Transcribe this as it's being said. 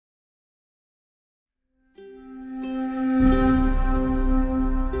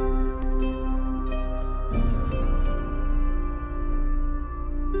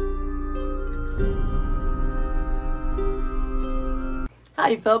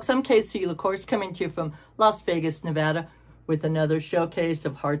Howdy folks, I'm Casey LaCourse coming to you from Las Vegas, Nevada with another showcase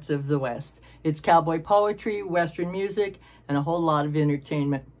of Hearts of the West. It's cowboy poetry, western music, and a whole lot of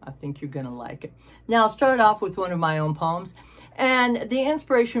entertainment. I think you're going to like it. Now I'll start off with one of my own poems, and the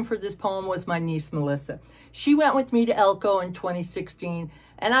inspiration for this poem was my niece Melissa. She went with me to Elko in 2016,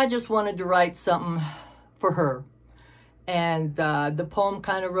 and I just wanted to write something for her. And the poem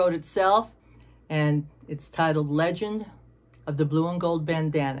kind of wrote itself, and it's titled Legend of the Blue and Gold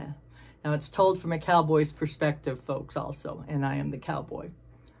Bandana. Now it's told from a cowboy's perspective, folks, also, and I am the cowboy.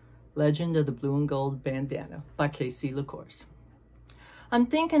 Legend of the Blue and Gold Bandana by Casey LaCourse. I'm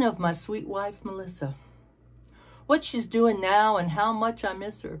thinking of my sweet wife, Melissa. What she's doing now and how much I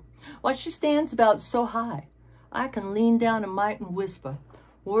miss her. Why she stands about so high, I can lean down a mite and whisper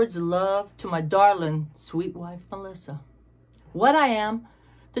words of love to my darling, sweet wife, Melissa. What I am,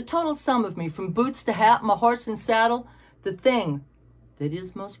 the total sum of me, from boots to hat, my horse and saddle, the thing that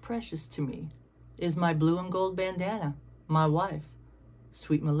is most precious to me is my blue and gold bandana. My wife,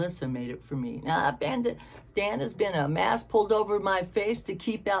 sweet Melissa, made it for me. Now, that bandana's been a mask pulled over my face to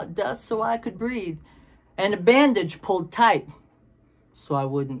keep out dust so I could breathe, and a bandage pulled tight so I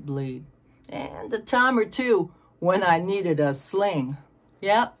wouldn't bleed, and a time or two when I needed a sling.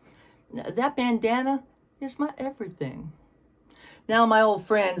 Yep, that bandana is my everything. Now, my old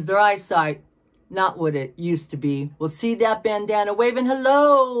friends, their eyesight, not what it used to be, will see that bandana waving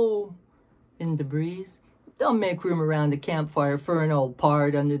hello in the breeze. They'll make room around the campfire for an old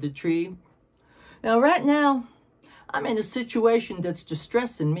pard under the tree. Now, right now, I'm in a situation that's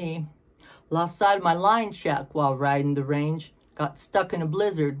distressing me. Lost sight of my line shack while riding the range. Got stuck in a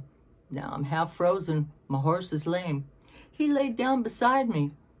blizzard. Now I'm half frozen. My horse is lame. He laid down beside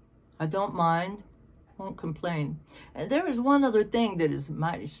me. I don't mind, won't complain. And there is one other thing that is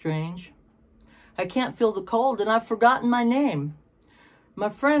mighty strange. I can't feel the cold, and I've forgotten my name. My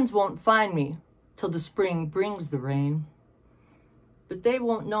friends won't find me till the spring brings the rain. But they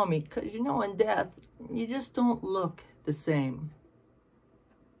won't know me, 'cause you know in death, you just don't look the same.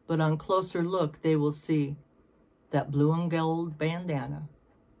 But on closer look, they will see that blue and gold bandana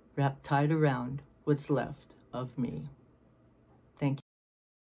wrapped tight around what's left of me. Thank you.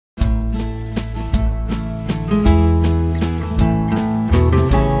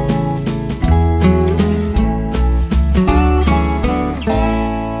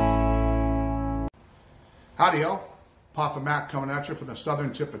 Howdy, y'all. Papa Mac coming at you from the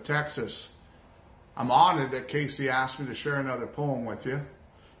southern tip of Texas. I'm honored that Casey asked me to share another poem with you.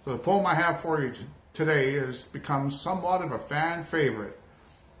 So the poem I have for you today has become somewhat of a fan favorite.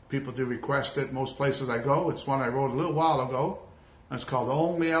 People do request it most places I go. It's one I wrote a little while ago. And it's called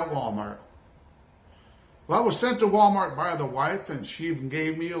Only at Walmart. Well, I was sent to Walmart by the wife, and she even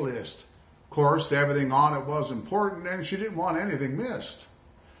gave me a list. Of course, everything on it was important, and she didn't want anything missed.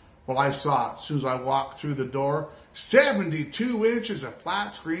 Well, I saw it as soon as I walked through the door. 72 inches of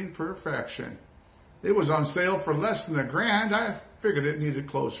flat screen perfection. It was on sale for less than $1,000. I figured it needed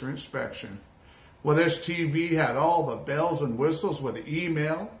closer inspection. Well, this TV had all the bells and whistles with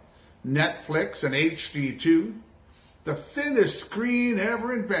email, Netflix, and HD2. The thinnest screen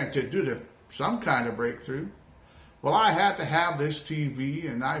ever invented due to some kind of breakthrough. Well, I had to have this TV,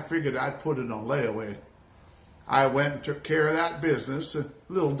 and I figured I'd put it on layaway. I went and took care of that business. A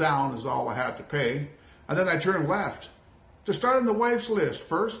little down is all I had to pay. And then I turned left to start on the wife's list.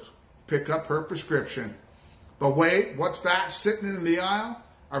 First, pick up her prescription. But wait, what's that sitting in the aisle?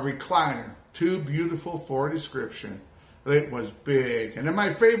 A recliner, too beautiful for description. It was big, and in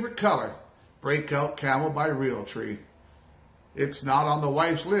my favorite color, Breakout Camel by Realtree. It's not on the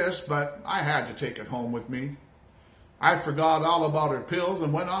wife's list, but I had to take it home with me. I forgot all about her pills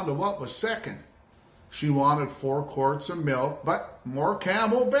and went on to what was second. She wanted 4 quarts of milk, but more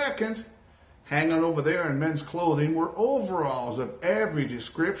Camel beckoned. Hanging over there in men's clothing were overalls of every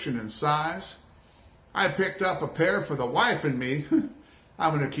description and size. I picked up a pair for the wife and me.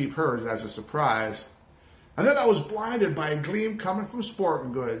 I'm going to keep hers as a surprise. And then I was blinded by a gleam coming from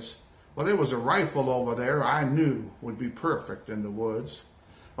sporting goods. Well, there was a rifle over there I knew would be perfect in the woods.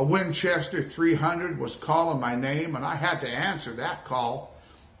 A Winchester 300 was calling my name, and I had to answer that call.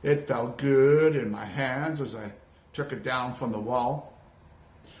 It felt good in my hands as I took it down from the wall.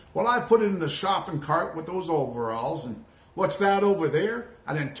 Well, I put it in the shopping cart with those overalls, and what's that over there?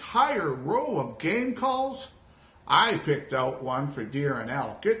 An entire row of game calls? I picked out one for deer and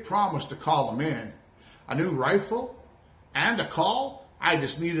elk. It promised to call them in. A new rifle and a call? I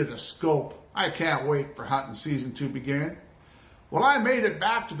just needed a scope. I can't wait for hunting season to begin. Well, I made it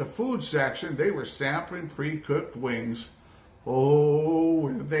back to the food section. They were sampling pre-cooked wings. Oh,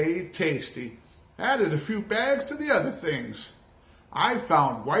 were they tasty. Added a few bags to the other things. I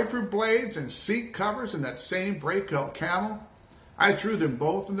found wiper blades and seat covers in that same breakout camel. I threw them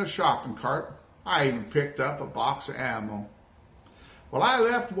both in the shopping cart. I even picked up a box of ammo. Well, I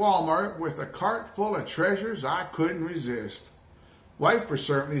left Walmart with a cart full of treasures I couldn't resist. Wife was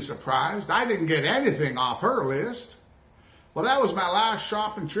certainly surprised. I didn't get anything off her list. Well, that was my last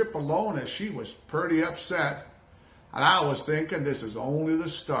shopping trip alone, as she was pretty upset. And I was thinking this is only the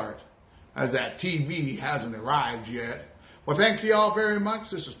start, as that TV hasn't arrived yet. Well, thank you all very much.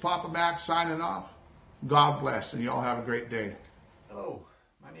 This is Papa Mac signing off. God bless, and you all have a great day. Hello,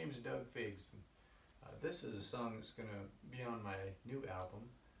 my name is Doug Figs. This is a song that's going to be on my new album.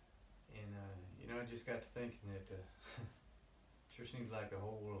 And, you know, I just got to thinking that sure seems like the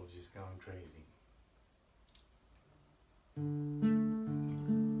whole world's just gone crazy.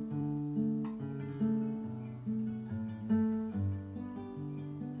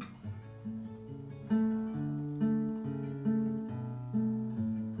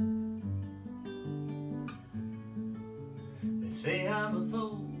 They say I'm a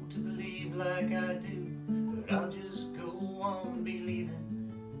fool to believe like I do, but I'll just go on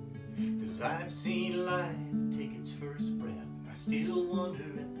believing, 'cause I've seen life take its first breath. I still wonder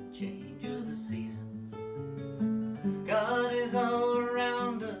at the change of the seasons. God is all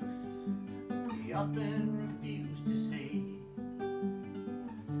around us, we often refuse to see.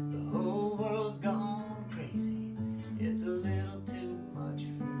 The whole world's gone crazy, it's a little too much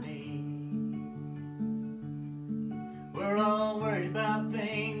for me. We're all worried about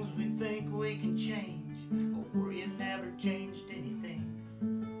things we think we can change, but worry never changed anything.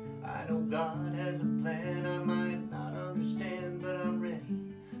 I know God has a plan I might not understand, but I'm ready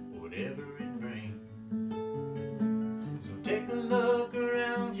for whatever it brings. So take a look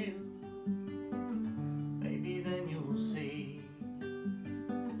around you, maybe then you'll see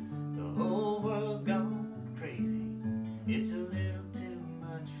the whole world's gone crazy, it's a little too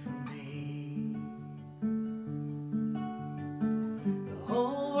much for me. The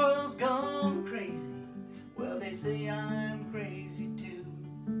whole world's gone crazy, well they say I'm crazy too,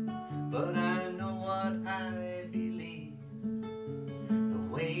 but I know what I believe, the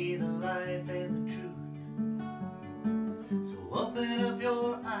way, the life, and the truth. So open up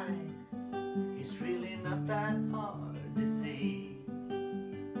your eyes, it's really not that hard to see.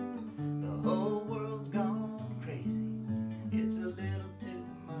 The whole world's gone crazy, it's a little too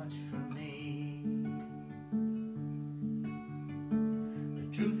much for me. The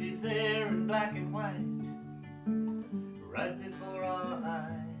truth is there in black and white, right before our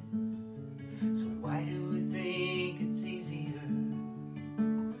eyes. So why do we think it's easier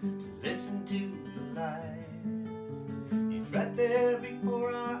to listen to the lies? It's right there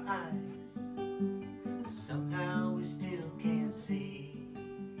before our eyes, but somehow we still can't see.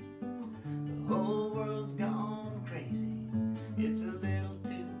 The whole world's gone crazy, it's a little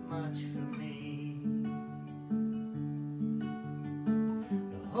too much for me.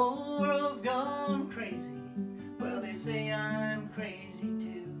 The whole world's gone crazy, well they say I'm crazy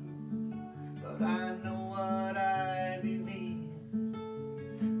too, but I know what I believe,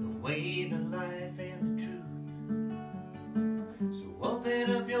 the way, the life, and the truth. So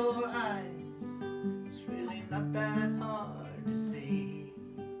open up your eyes, it's really not that hard to see.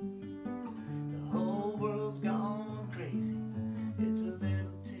 The whole world's gone crazy, it's a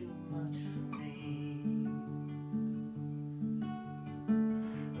little too much for me.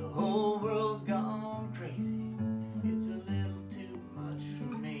 The whole world's gone crazy, it's a little too much for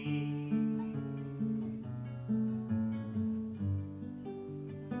me.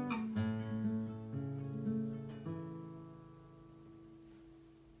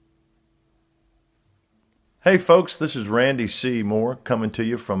 Hey folks, this is Randy C. Moore coming to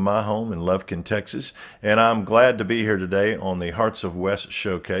you from my home in Lufkin, Texas, and I'm glad to be here today on the Hearts of West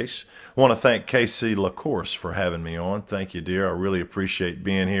Showcase. I want to thank Casey LaCourse for having me on. Thank you, dear. I really appreciate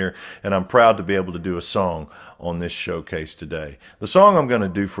being here, and I'm proud to be able to do a song on this showcase today. The song I'm going to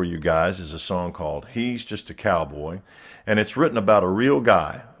do for you guys is a song called He's Just a Cowboy, and it's written about a real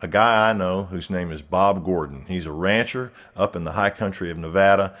guy, a guy I know whose name is Bob Gordon. He's a rancher up in the high country of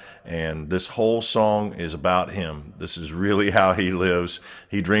Nevada, and this whole song is about him. This is really how he lives.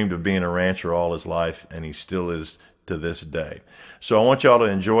 He dreamed of being a rancher all his life, and he still is to this day. So I want y'all to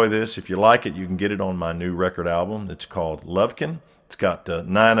enjoy this. If you like it, you can get it on my new record album. It's called Lufkin. It's got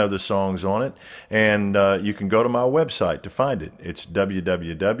 9 other songs on it, and you can go to my website to find it. It's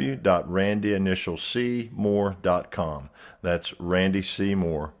www.randyinitialcmore.com. That's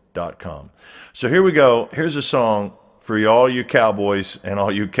randycmore.com. So here we go. Here's a song for all you cowboys and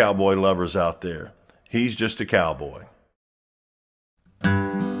all you cowboy lovers out there. He's just a cowboy.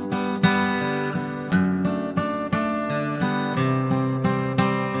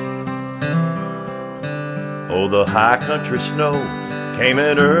 Oh, the high country snow came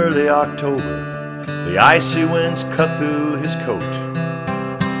in early October. The icy winds cut through his coat.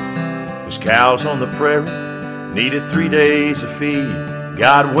 His cows on the prairie needed 3 days of feed.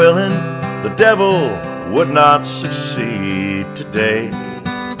 God willing, the devil would not succeed today.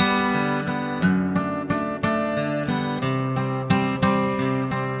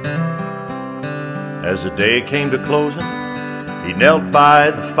 As the day came to closing, he knelt by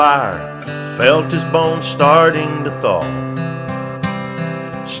the fire, felt his bones starting to thaw.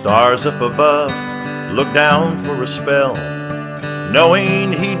 Stars up above looked down for a spell,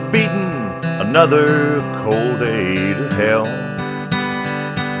 knowing he'd beaten another cold day to hell.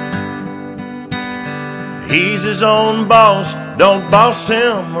 He's his own boss, don't boss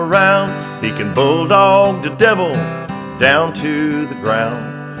him around. He can bulldog the devil down to the ground.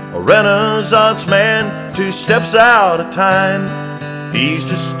 A Renaissance man, 2 steps out of time. He's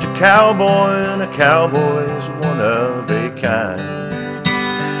just a cowboy, and a cowboy's one of a kind.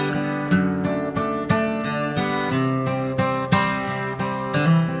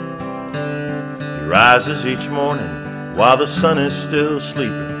 He rises each morning while the sun is still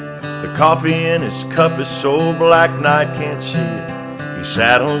sleeping. The coffee in his cup is so black night can't see it. He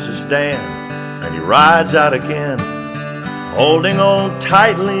saddles his dam and he rides out again, holding on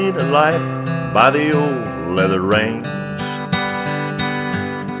tightly to life by the old leather reins.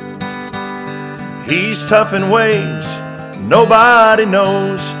 He's tough in ways nobody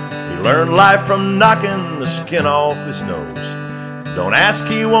knows. He learned life from knocking the skin off his nose. Don't ask,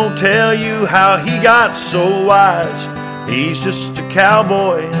 he won't tell you how he got so wise. He's just a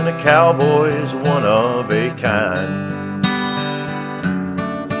cowboy, and a cowboy is one of a kind.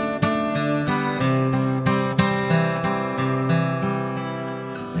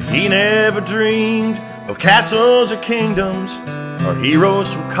 He never dreamed of castles or kingdoms or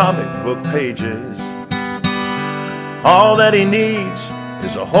heroes from comic book pages. All that he needs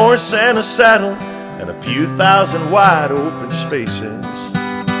is a horse and a saddle and a few thousand wide open spaces.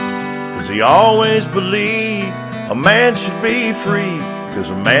 'Cause he always believed a man should be free, 'cause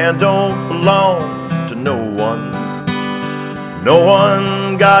a man don't belong to no one. No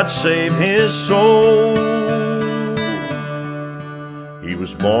one, God save his soul. He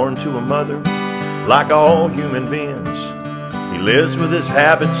was born to a mother like all human beings. He lives with his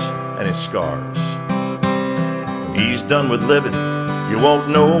habits and his scars. When he's done with living, you won't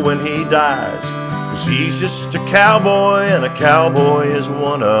know when he dies, 'cause he's just a cowboy, and a cowboy is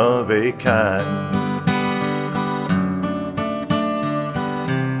one of a kind.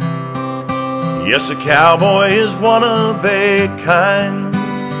 Yes, a cowboy is one of a kind.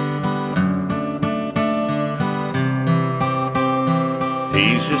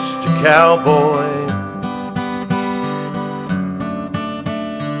 He's just a cowboy.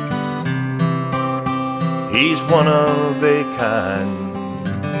 He's one of a kind.